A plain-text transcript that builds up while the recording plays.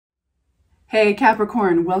Hey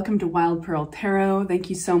Capricorn, welcome to Wild Pearl Tarot. Thank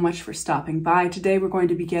you so much for stopping by. Today we're going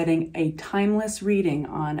to be getting a timeless reading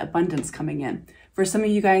on abundance coming in. For some of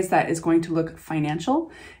you guys that is going to look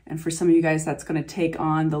financial, and for some of you guys that's going to take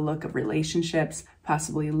on the look of relationships,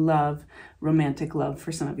 possibly love, romantic love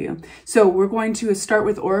for some of you. So we're going to start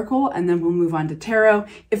with Oracle and then we'll move on to Tarot.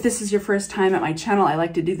 If this is your first time at my channel, I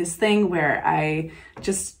like to do this thing where I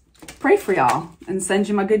just pray for y'all and send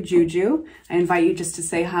you my good juju. I invite you just to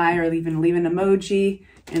say hi or even leave an emoji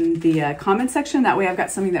in the comment section. That way I've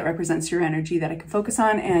got something that represents your energy that I can focus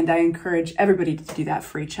on, and I encourage everybody to do that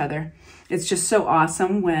for each other. It's just so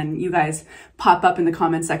awesome when you guys pop up in the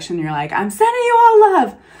comment section and you're like, I'm sending you all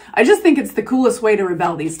love. I just think it's the coolest way to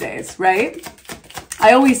rebel these days, right?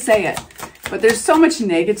 I always say it, but there's so much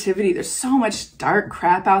negativity. There's so much dark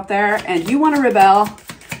crap out there, and you want to rebel,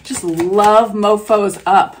 just love mofos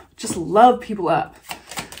up. Just love people up.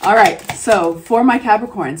 All right, so for my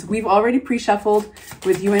Capricorns, we've already pre-shuffled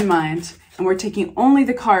with you in mind, and we're taking only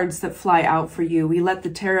the cards that fly out for you. We let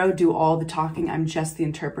the tarot do all the talking. I'm just the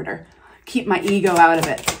interpreter. Keep my ego out of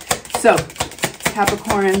it. So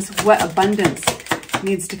Capricorns, what abundance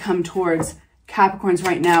needs to come towards Capricorns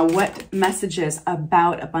right now? What messages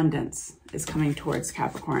about abundance is coming towards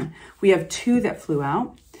Capricorn? We have two that flew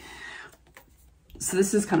out. So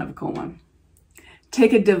this is kind of a cool one.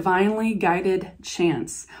 Take a divinely guided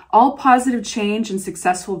chance. All positive change and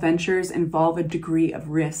successful ventures involve a degree of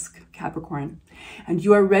risk, Capricorn, and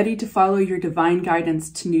you are ready to follow your divine guidance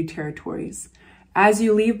to new territories. As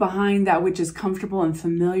you leave behind that which is comfortable and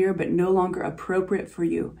familiar but no longer appropriate for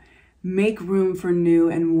you, make room for new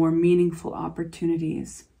and more meaningful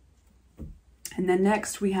opportunities. And then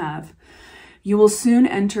next we have, you will soon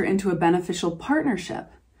enter into a beneficial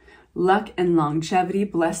partnership. Luck and longevity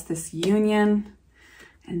bless this union.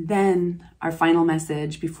 And then our final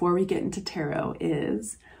message before we get into tarot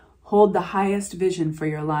is, hold the highest vision for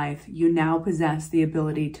your life. You now possess the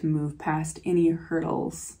ability to move past any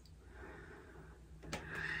hurdles.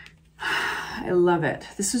 I love it.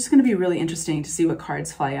 This is going to be really interesting to see what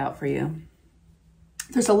cards fly out for you.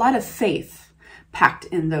 There's a lot of faith packed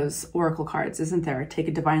in those oracle cards, isn't there? Take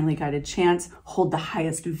a divinely guided chance, hold the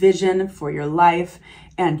highest vision for your life,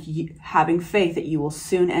 and having faith that you will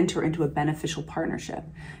soon enter into a beneficial partnership.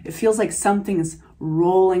 It feels like something is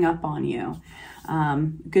rolling up on you.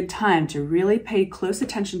 Good time to really pay close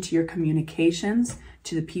attention to your communications,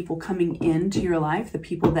 to the people coming into your life, the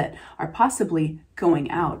people that are possibly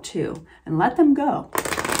going out too, and let them go.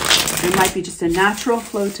 There might be just a natural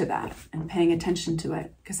flow to that and paying attention to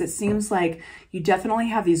it, because it seems like you definitely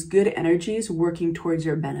have these good energies working towards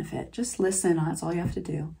your benefit. Just listen, that's all you have to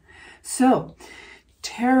do. So,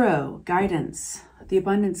 tarot guidance, the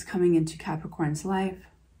abundance coming into Capricorn's life.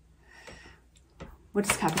 What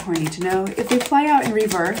does Capricorn need to know? If they fly out in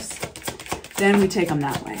reverse, then we take them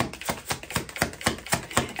that way.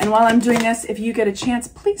 And while I'm doing this, if you get a chance,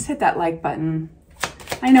 please hit that like button.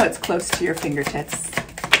 I know it's close to your fingertips.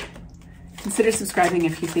 Consider subscribing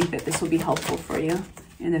if you think that this will be helpful for you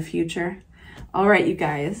in the future. All right, you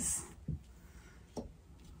guys.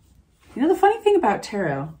 You know, the funny thing about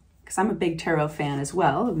tarot, because I'm a big tarot fan as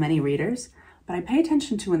well, of many readers, but I pay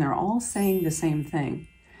attention to when they're all saying the same thing.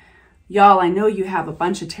 Y'all, I know you have a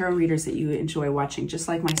bunch of tarot readers that you enjoy watching, just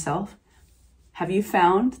like myself. Have you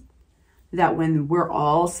found that when we're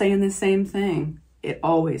all saying the same thing, it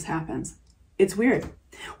always happens? It's weird.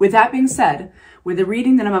 With that being said, with the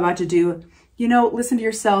reading that I'm about to do, you know, listen to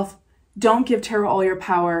yourself. Don't give tarot all your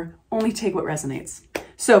power. Only take what resonates.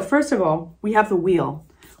 So first of all, we have the wheel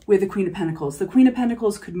with the Queen of Pentacles. The Queen of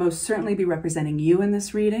Pentacles could most certainly be representing you in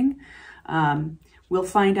this reading. We'll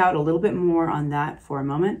find out a little bit more on that for a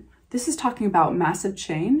moment. This is talking about massive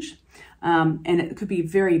change, and it could be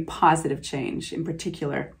very positive change in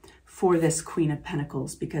particular for this Queen of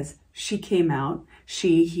Pentacles, because she came out,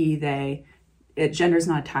 she, he, they, gender is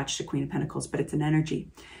not attached to Queen of Pentacles, but it's an energy,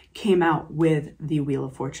 came out with the Wheel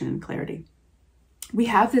of Fortune and clarity. We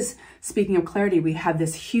have this, speaking of clarity, we have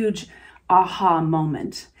this huge aha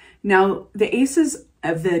moment. Now, the aces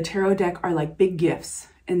of the tarot deck are like big gifts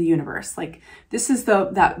in the universe. Like, this is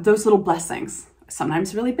those little blessings,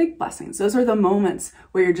 sometimes really big blessings. Those are the moments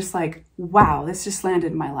where you're just like, wow, this just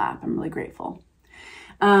landed in my lap. I'm really grateful.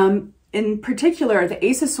 In particular, the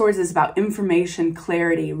Ace of Swords is about information,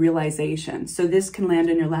 clarity, realization. So this can land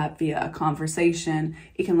in your lap via a conversation.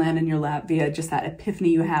 It can land in your lap via just that epiphany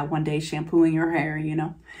you have one day shampooing your hair, you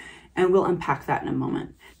know, and we'll unpack that in a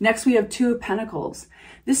moment. Next, we have Two of Pentacles.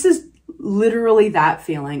 This is literally that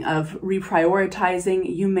feeling of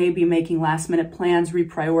reprioritizing. You may be making last minute plans,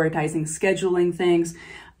 reprioritizing, scheduling things.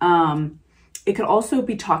 it could also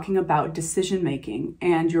be talking about decision-making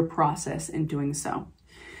and your process in doing so.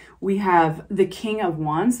 We have the King of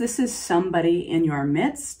Wands. This is somebody in your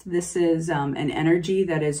midst. This is an energy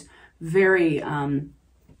that is very,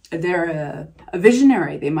 they're a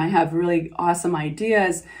visionary. They might have really awesome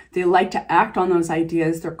ideas. They like to act on those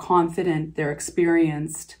ideas. They're confident, they're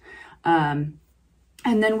experienced. And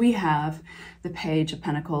then we have the Page of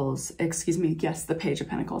Pentacles, excuse me, yes, the Page of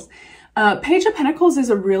Pentacles. Page of Pentacles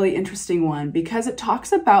is a really interesting one because it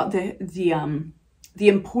talks about the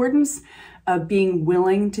importance of being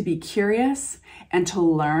willing to be curious and to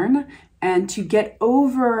learn and to get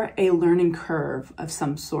over a learning curve of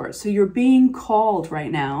some sort. So you're being called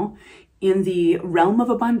right now in the realm of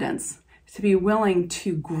abundance to be willing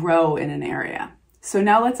to grow in an area. So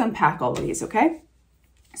now let's unpack all of these, okay?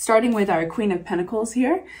 Starting with our Queen of Pentacles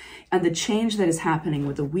here and the change that is happening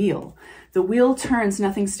with the wheel. The wheel turns,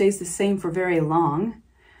 nothing stays the same for very long.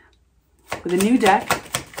 With a new deck,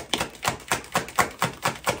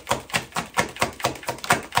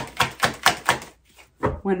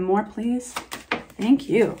 one more, please. Thank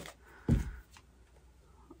you.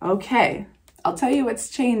 Okay, I'll tell you what's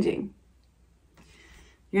changing.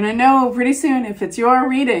 You're gonna know pretty soon if it's your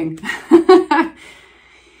reading.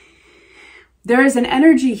 There is an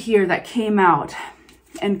energy here that came out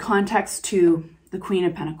in context to the Queen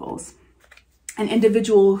of Pentacles. An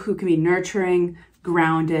individual who can be nurturing,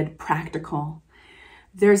 grounded, practical.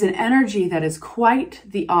 There's an energy that is quite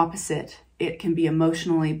the opposite. It can be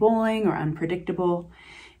emotionally bullying or unpredictable.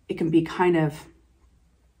 It can be kind of,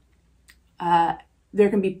 there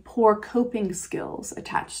can be poor coping skills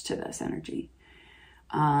attached to this energy.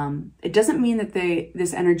 It doesn't mean that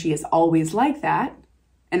this energy is always like that.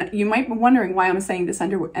 And you might be wondering why I'm saying this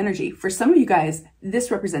under energy. For some of you guys, this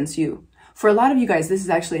represents you. For a lot of you guys, this is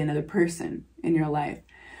actually another person in your life.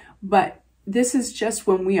 But this is just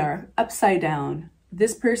when we are upside down.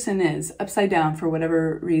 This person is upside down for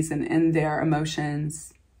whatever reason in their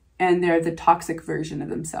emotions, and they're the toxic version of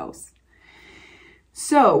themselves.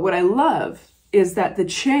 So what I love is that the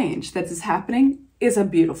change that is happening is a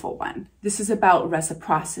beautiful one. This is about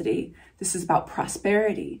reciprocity. This is about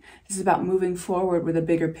prosperity. This is about moving forward with a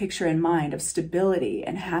bigger picture in mind of stability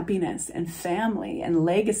and happiness and family and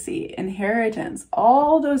legacy, inheritance,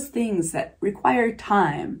 all those things that require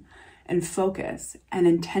time and focus and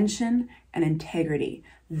intention and integrity.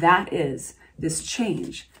 That is this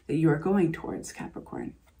change that you are going towards,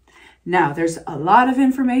 Capricorn. Now, there's a lot of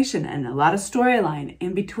information and a lot of storyline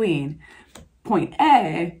in between point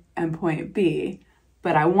A and point B,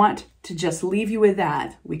 but I want to just leave you with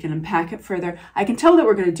that. We can unpack it further. I can tell that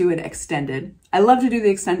we're going to do it extended. I love to do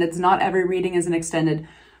the extendeds. Not every reading is an extended,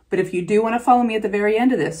 but if you do want to follow me at the very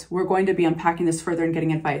end of this, we're going to be unpacking this further and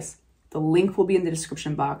getting advice. The link will be in the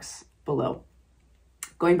description box below.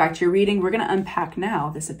 Going back to your reading, we're going to unpack now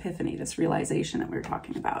this epiphany, this realization that we were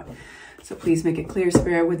talking about. So please make it clear,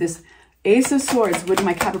 Spirit, with this Ace of Swords, what do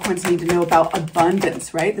my Capricorns need to know about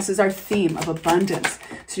abundance, right? This is our theme of abundance.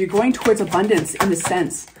 So you're going towards abundance in the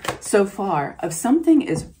sense so far of something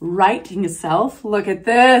is righting itself. Look at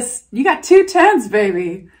this. You got 2 tens,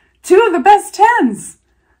 baby. 2 of the best 10s.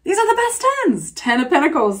 These are the best 10s. 10 of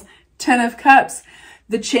Pentacles, 10 of Cups.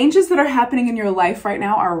 The changes that are happening in your life right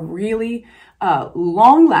now are really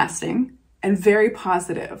long-lasting and very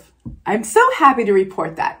positive. I'm so happy to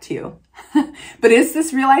report that to you. But it's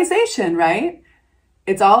this realization, right?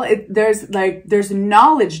 There's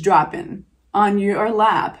knowledge dropping on your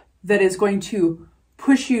lap that is going to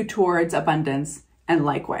push you towards abundance, and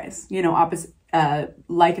likewise, you know, opposite,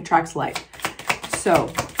 like attracts like. So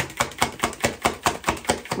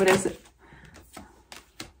what is it?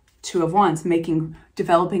 2 of Wands,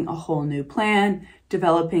 developing a whole new plan,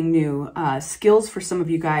 developing new skills for some of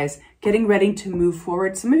you guys, getting ready to move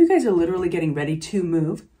forward. Some of you guys are literally getting ready to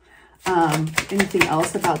move. Anything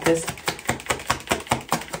else about this?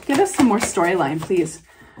 Give us some more storyline, please.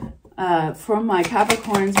 From my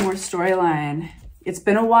Capricorns, more storyline. It's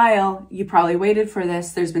been a while. You probably waited for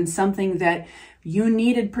this. There's been something that you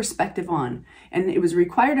needed perspective on, and it was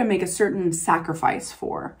required to make a certain sacrifice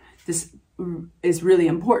for. This is really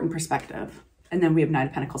important perspective. And then we have Knight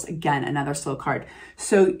of Pentacles, again, another slow card.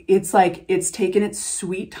 So it's like it's taken its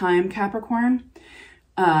sweet time, Capricorn.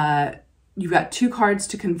 You've got 2 cards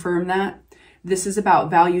to confirm that. This is about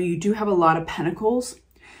value. You do have a lot of pentacles.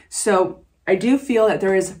 So I do feel that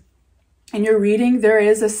there is, in your reading, there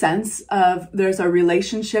is a sense of there's a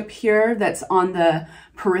relationship here that's on the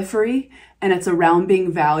periphery and it's around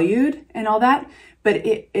being valued and all that. But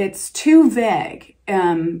it's too vague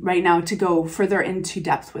right now to go further into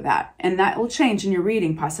depth with that. And that will change in your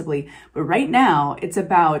reading possibly. But right now, it's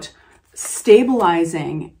about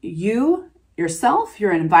stabilizing you, yourself,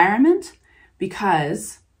 your environment,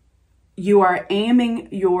 because you are aiming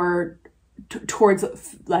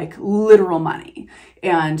towards like literal money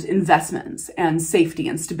and investments and safety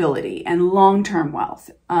and stability and long-term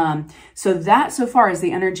wealth. So that so far is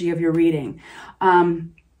the energy of your reading.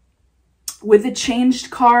 With the changed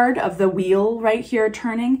card of the wheel right here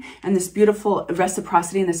turning and this beautiful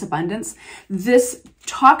reciprocity and this abundance, this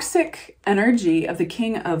toxic energy of the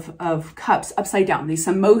King of Cups upside down, this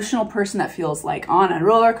emotional person that feels like on a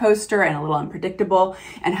roller coaster and a little unpredictable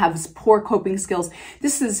and has poor coping skills.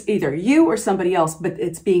 This is either you or somebody else, but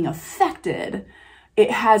it's being affected. It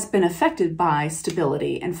has been affected by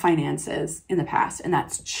stability and finances in the past, and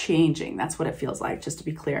that's changing. That's what it feels like, just to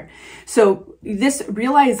be clear. So this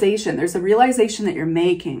realization, there's a realization that you're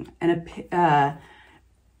making and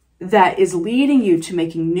that is leading you to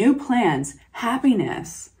making new plans,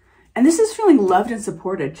 happiness. And this is feeling loved and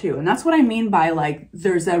supported too. And that's what I mean by like,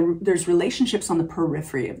 there's relationships on the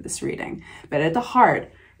periphery of this reading, but at the heart,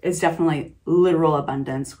 is definitely literal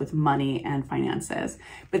abundance with money and finances.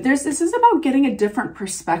 But this is about getting a different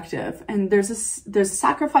perspective, and there's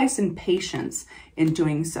sacrifice and patience in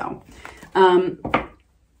doing so. 2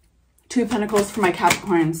 Pentacles for my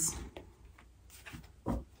Capricorns.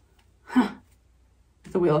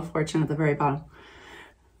 The Wheel of Fortune at the very bottom.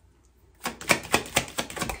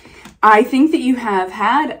 I think that you have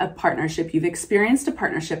had a partnership, you've experienced a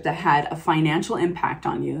partnership that had a financial impact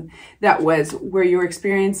on you. That was where you were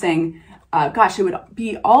experiencing, gosh, it would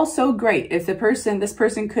be all so great if this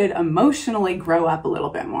person could emotionally grow up a little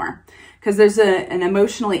bit more. Because there's an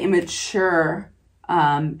emotionally immature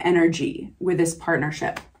energy with this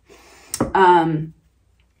partnership.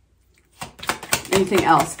 Anything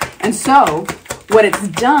else? And so what it's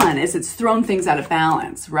done is it's thrown things out of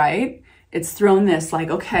balance, right? It's thrown this like,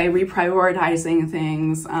 okay, reprioritizing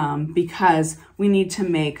things because we need to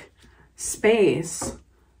make space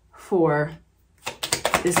for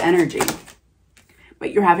this energy.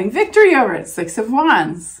 But you're having victory over it, 6 of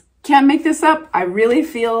Wands. Can't make this up. I really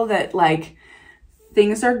feel that like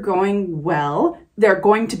things are going well. They're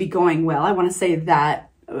going to be going well. I want to say that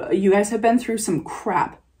you guys have been through some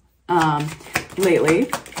crap lately.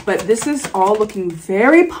 But this is all looking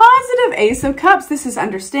very positive. Ace of Cups. This is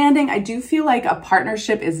understanding. I do feel like a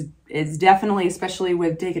partnership is definitely, especially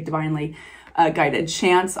with Take a Divinely Guided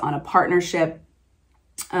Chance on a partnership.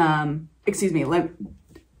 Excuse me,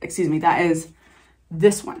 that is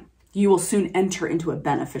this one. You will soon enter into a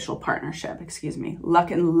beneficial partnership. Excuse me. Luck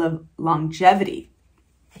and longevity.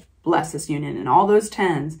 Bless this union. And all those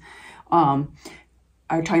 10s are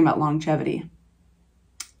talking about longevity.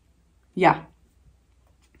 Yeah.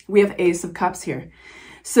 We have Ace of Cups here.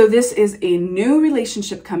 So this is a new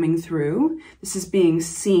relationship coming through. This is being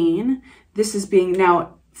seen. This is being,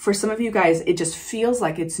 now for some of you guys, it just feels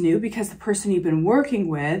like it's new because the person you've been working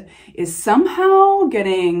with is somehow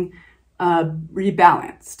getting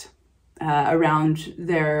rebalanced around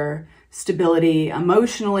their stability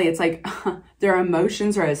emotionally. It's like their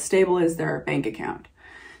emotions are as stable as their bank account.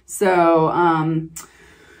 So,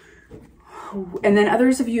 and then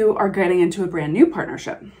others of you are getting into a brand new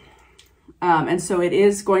partnership. And so it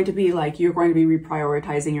is going to be like you're going to be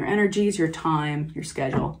reprioritizing your energies, your time, your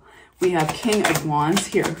schedule. We have King of Wands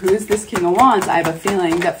here. Who's this King of Wands? I have a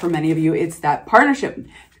feeling that for many of you, it's that partnership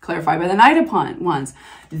clarified by the Knight of Wands.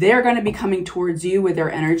 They're going to be coming towards you with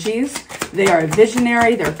their energies. They are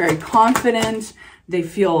visionary. They're very confident. They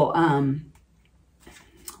feel,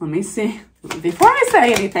 let me see. Before I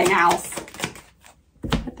say anything else,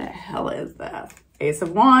 what the hell is that? Ace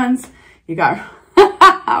of Wands. You got,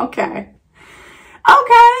 okay.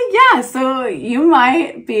 Okay, yeah, so you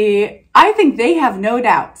might be, I think they have no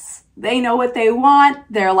doubts. They know what they want.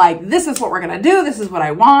 They're like, this is what we're going to do. This is what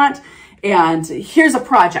I want. And here's a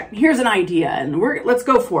project. Here's an idea. And let's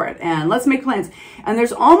go for it. And let's make plans. And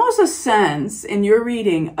there's almost a sense in your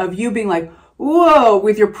reading of you being like, whoa,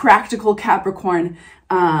 with your practical Capricorn.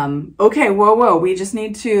 Okay, whoa. We just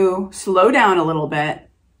need to slow down a little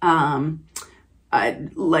bit.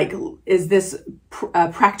 Like, is this a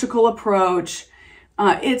practical approach?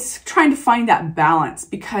 It's trying to find that balance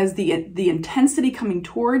because the intensity coming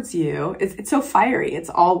towards you, it's so fiery. It's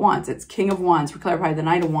all Wands. It's King of Wands, for clarify the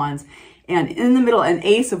Knight of Wands. And in the middle, an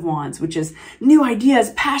Ace of Wands, which is new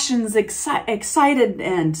ideas, passions, excited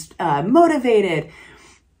and motivated.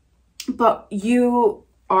 But you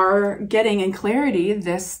are getting in clarity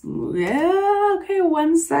this, yeah, okay,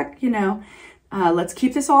 one sec, let's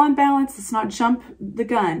keep this all in balance. Let's not jump the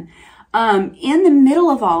gun. In the middle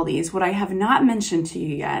of all these, what I have not mentioned to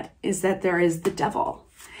you yet is that there is the Devil.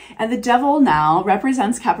 And the Devil now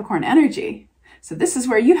represents Capricorn energy. So this is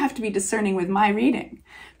where you have to be discerning with my reading,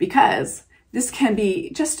 because This can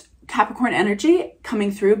be just Capricorn energy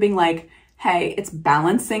coming through, being like, hey, it's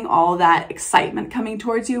balancing all that excitement coming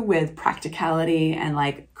towards you with practicality and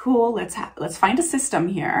like, cool, let's find a system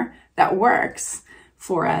here that works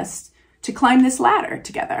for us to climb this ladder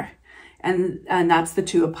together. And that's the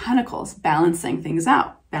Two of Pentacles, balancing things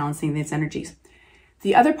out, balancing these energies.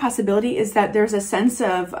 The other possibility is that there's a sense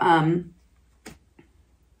of, and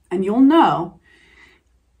you'll know,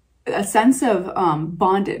 a sense of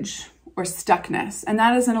bondage or stuckness, and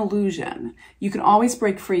that is an illusion. You can always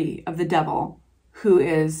break free of the devil who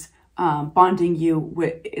is bonding you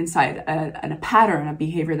inside a pattern, a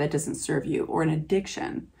behavior that doesn't serve you, or an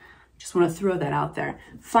addiction. Just want to throw that out there.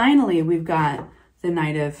 Finally, we've got the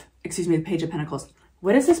the Page of Pentacles.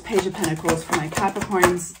 What is this Page of Pentacles for my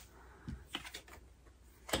Capricorns?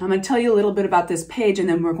 I'm going to tell you a little bit about this page, and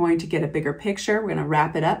then we're going to get a bigger picture. We're going to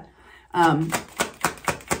wrap it up,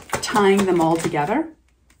 tying them all together.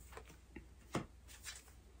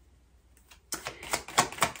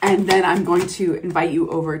 And then I'm going to invite you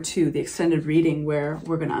over to the extended reading where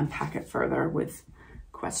we're going to unpack it further with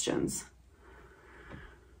questions.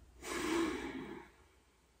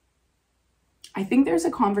 I think there's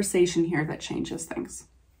a conversation here that changes things.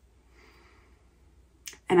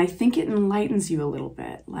 And I think it enlightens you a little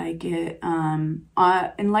bit. Like it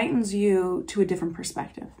enlightens you to a different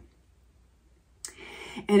perspective.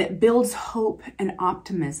 And it builds hope and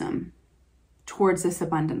optimism towards this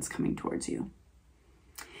abundance coming towards you.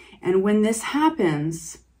 And when this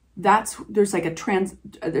happens, there's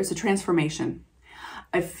a transformation.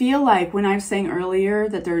 I feel like when I was saying earlier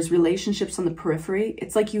that there's relationships on the periphery,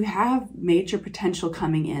 it's like you have major potential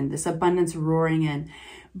coming in, this abundance roaring in.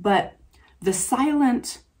 But the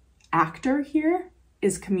silent actor here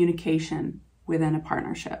is communication within a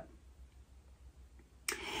partnership.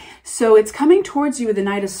 So it's coming towards you with the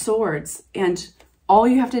Knight of Swords, and all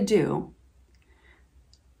you have to do,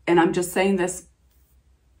 and I'm just saying this,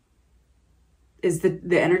 is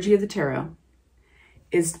the energy of the tarot,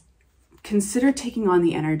 is consider taking on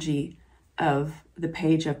the energy of the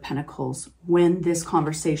Page of Pentacles when this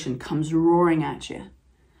conversation comes roaring at you.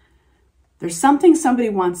 There's something somebody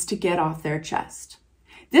wants to get off their chest.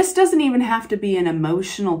 This doesn't even have to be an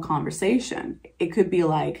emotional conversation. It could be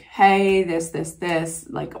like, hey, this,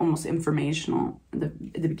 like almost informational at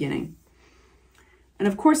the beginning. And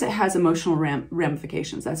of course it has emotional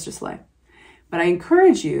ramifications. That's just life. But I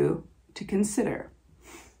encourage you to consider,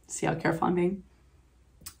 see how careful I'm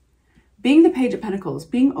being the Page of Pentacles,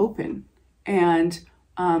 being open and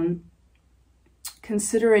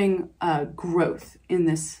considering growth in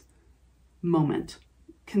this moment,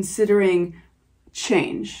 considering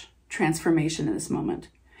change, transformation in this moment.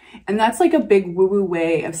 And that's like a big woo-woo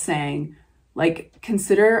way of saying, like,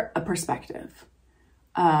 consider a perspective.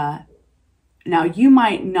 Now, you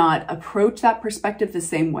might not approach that perspective the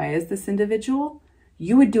same way as this individual.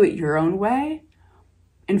 You would do it your own way.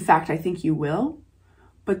 In fact, I think you will.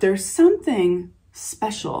 But there's something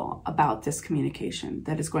special about this communication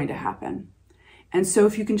that is going to happen. And so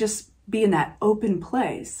if you can just be in that open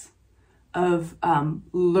place of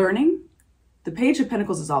learning, the Page of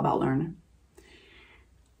Pentacles is all about learning,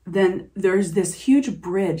 then there's this huge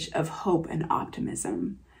bridge of hope and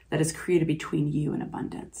optimism that is created between you and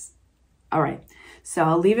abundance. All right, so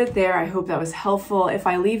I'll leave it there. I hope that was helpful. If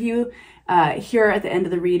I leave you here at the end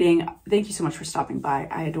of the reading, thank you so much for stopping by.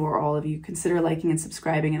 I adore all of you. Consider liking and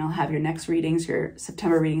subscribing, and I'll have your next readings, your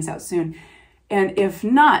September readings out soon. And if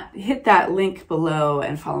not, hit that link below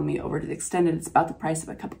and follow me over to the extended. It's about the price of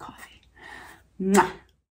a cup of coffee. Mwah.